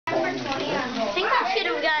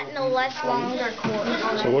less longer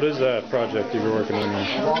cord. So what is that project you were working on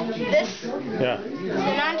there? This? Yeah. It's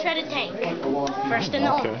a non-shredded tank. First and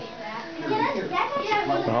only. Okay. So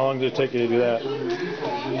how long did it take you to do that?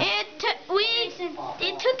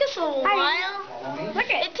 It took us a while.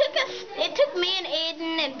 It took me and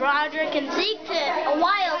Aiden and Broderick and Zeke a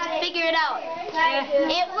while to figure it out.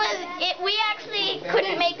 We actually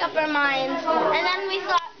couldn't make up our minds, and then we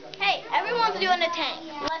thought, hey, everyone's doing a tank.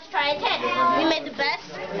 Let's try a tank. We made the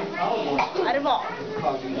best out of all.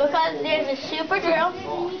 Because there's a super drill,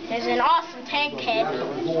 there's an awesome tank head.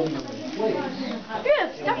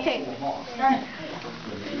 Yeah, duct tape.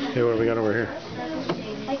 Okay, what do we got over here?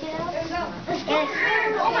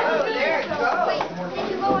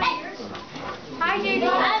 Hi, JD.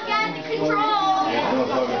 I've got the control.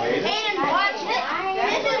 And watch this.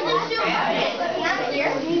 This is the super tank. Not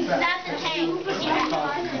here. That's the tank.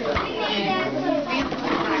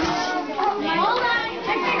 Hold on.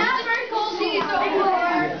 Check it out. Very cool. See you so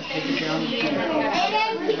far.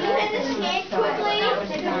 Aiden, can you hit the snake quickly?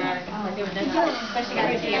 Especially got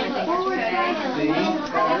to see everything.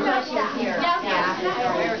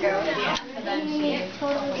 There we go.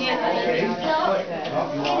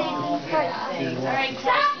 Alright,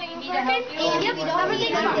 stop! Yep,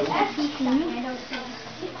 everything's fine.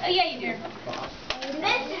 Yeah, you do.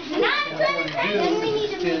 This is not good. Then we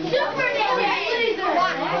need to be super good.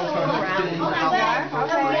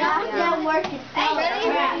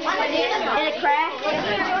 Did it crash?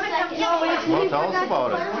 Well, tell us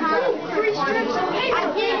about it.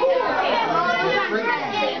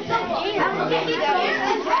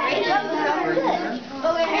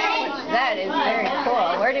 That is very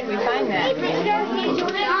cool. Where did we find that? And then we need to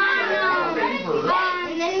try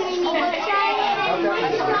it.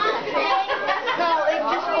 No, it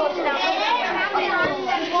just goes down.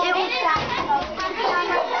 It will stop.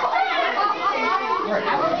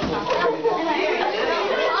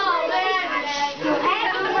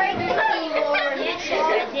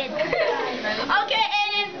 Okay,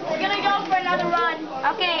 Aiden, we're gonna go for another run.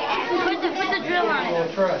 Okay, put the drill on it.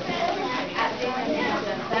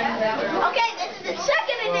 Okay, this is the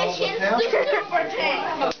second edition Super Tank.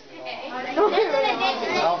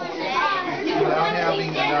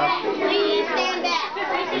 Please stand back.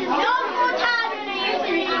 No more time.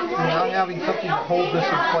 Without having something to hold this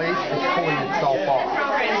in place, it's pulling itself off.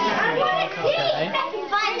 Okay.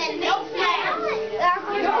 Find the next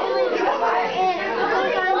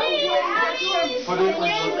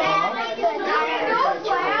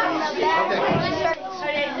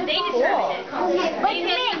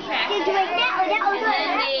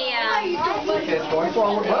Okay, it's going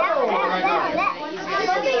forward. Whoa, right now.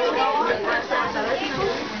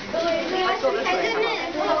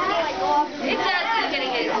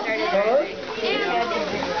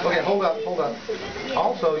 Okay, hold up.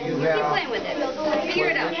 Also, you have... Keep playing with it. Figure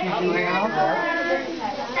it out. You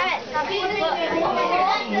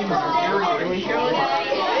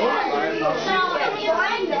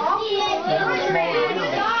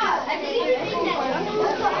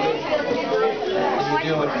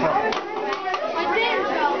have...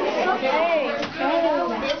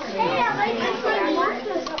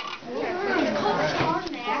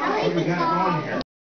 What do we got going here?